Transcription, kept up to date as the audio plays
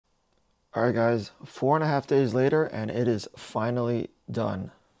All right, guys, 4.5 days later, and it is finally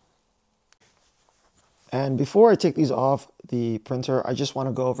done. And before I take these off the printer, I just want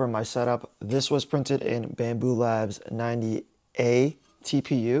to go over my setup. This was printed in Bambu Labs 90A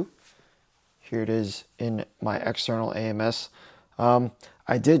TPU. Here it is in my external AMS.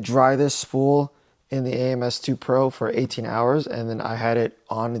 I did dry this spool in the AMS2 Pro for 18 hours, and then I had it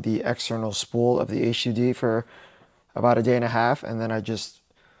on the external spool of the H2D for about a day and a half, and then I just,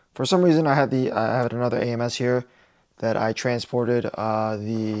 for some reason, I had another AMS here that I transported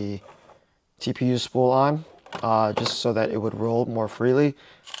the TPU spool on, just so that it would roll more freely.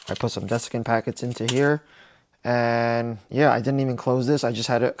 I put some desiccant packets into here, and yeah, I didn't even close this. I just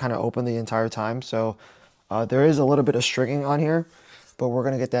had it kind of open the entire time. So there is a little bit of stringing on here, but we're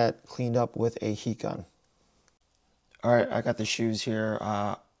gonna get that cleaned up with a heat gun. All right, I got the shoes here.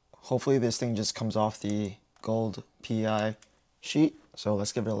 Hopefully this thing just comes off the gold PI sheet. So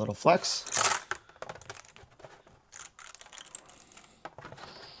let's give it a little flex.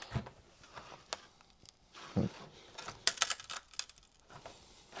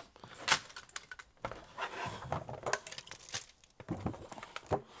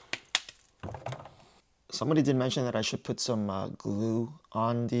 Somebody did mention that I should put some glue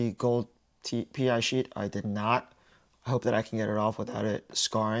on the gold PI sheet. I did not. I hope that I can get it off without it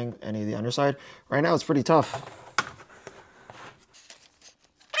scarring any of the underside. Right now it's pretty tough.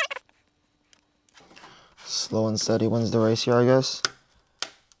 Slow and steady wins the race here, I guess.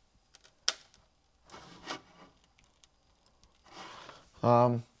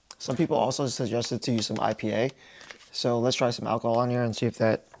 Some people also suggested to use some IPA. So let's try some alcohol on here and see if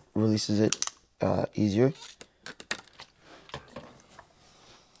that releases it easier.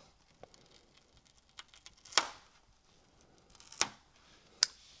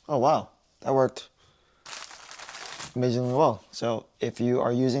 Oh wow, that worked amazingly well. So if you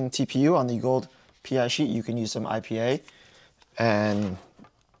are using TPU on the gold PI sheet, you can use some IPA, and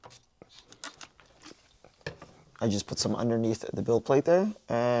I just put some underneath the build plate there,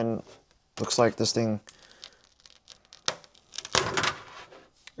 and looks like this thing,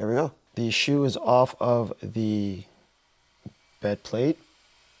 there we go. The shoe is off of the bed plate.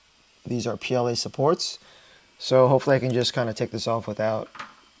 These are PLA supports, so hopefully I can just kind of take this off without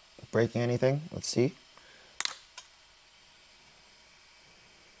breaking anything. Let's see.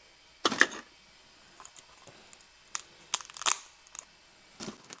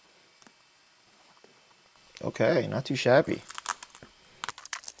 Okay, not too shabby.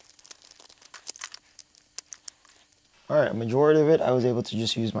 All right, a majority of it I was able to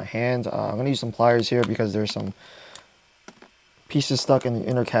just use my hands. I'm gonna use some pliers here because there's some pieces stuck in the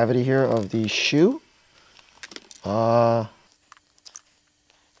inner cavity here of the shoe. All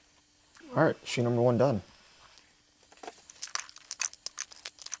right, shoe number 1 done.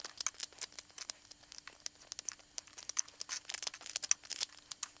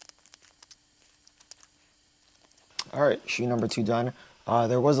 All right, shoe number 2 done.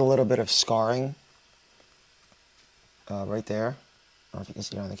 There was a little bit of scarring right there. I don't know if you can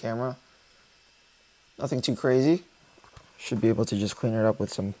see it on the camera. Nothing too crazy. Should be able to just clean it up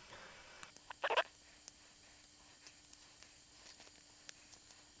with some.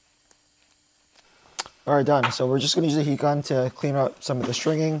 All right, done. So we're just gonna use a heat gun to clean up some of the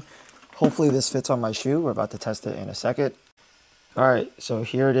stringing. Hopefully this fits on my shoe. We're about to test it in a second. All right, so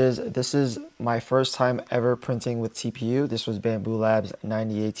here it is. This is my first time ever printing with TPU. This was Bambu Labs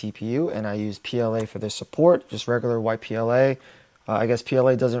 98 TPU, and I used PLA for this support, just regular white PLA. I guess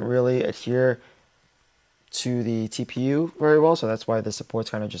PLA doesn't really adhere to the TPU very well, so that's why the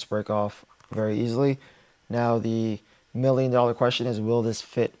supports kind of just break off very easily. Now the $1,000,000 question is, will this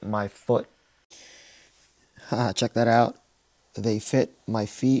fit my foot? Check that out. They fit my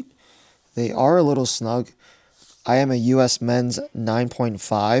feet. They are a little snug. I am a US men's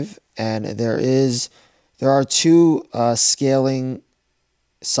 9.5, and there are 2 scaling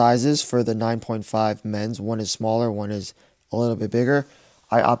sizes for the 9.5 men's. One is smaller, one is a little bit bigger.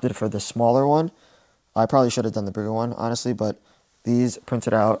 I opted for the smaller one. I probably should have done the bigger one, honestly, but these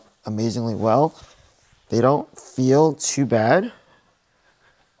printed out amazingly well. They don't feel too bad.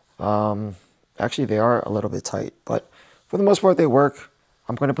 Actually, they are a little bit tight, but for the most part, they work.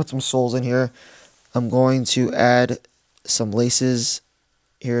 I'm going to put some soles in here. I'm going to add some laces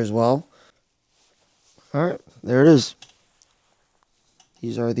here as well. All right, there it is.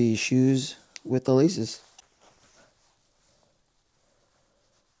 These are the shoes with the laces.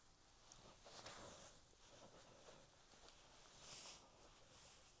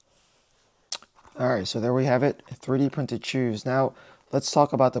 All right, so there we have it, 3D printed shoes. Now, let's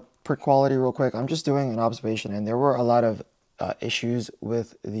talk about the print quality real quick. I'm just doing an observation, and there were a lot of issues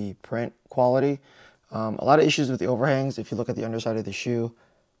with the print quality. A lot of issues with the overhangs. If you look at the underside of the shoe,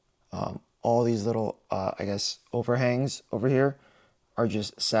 all these little, I guess, overhangs over here are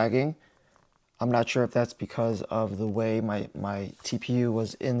just sagging. I'm not sure if that's because of the way my TPU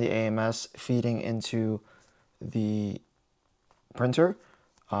was in the AMS feeding into the printer,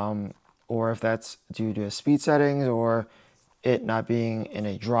 or if that's due to speed settings or it not being in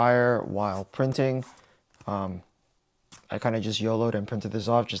a dryer while printing. I kind of just YOLO'd and printed this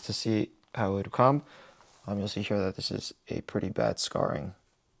off just to see how it would come. You'll see here that this is a pretty bad scarring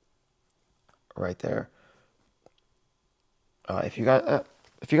right there. If you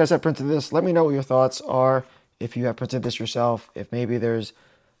guys have printed this, let me know what your thoughts are. If you have printed this yourself, if maybe there's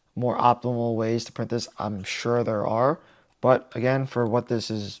more optimal ways to print this, I'm sure there are. But again, for what this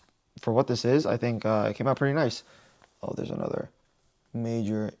is, I think it came out pretty nice. Oh, there's another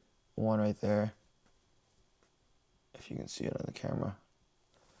major one right there, if you can see it on the camera.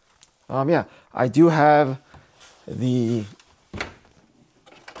 Yeah, I do have the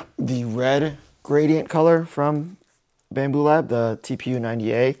red gradient color from Bambu Lab, the TPU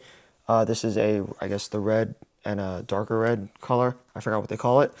 90A. This is I guess the red and a darker red color. I forgot what they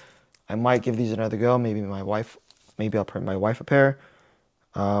call it. I might give these another go. Maybe I'll print my wife a pair.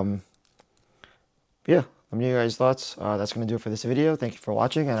 Yeah, let me know your guys' thoughts. That's going to do it for this video. Thank you for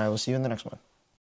watching, and I will see you in the next one.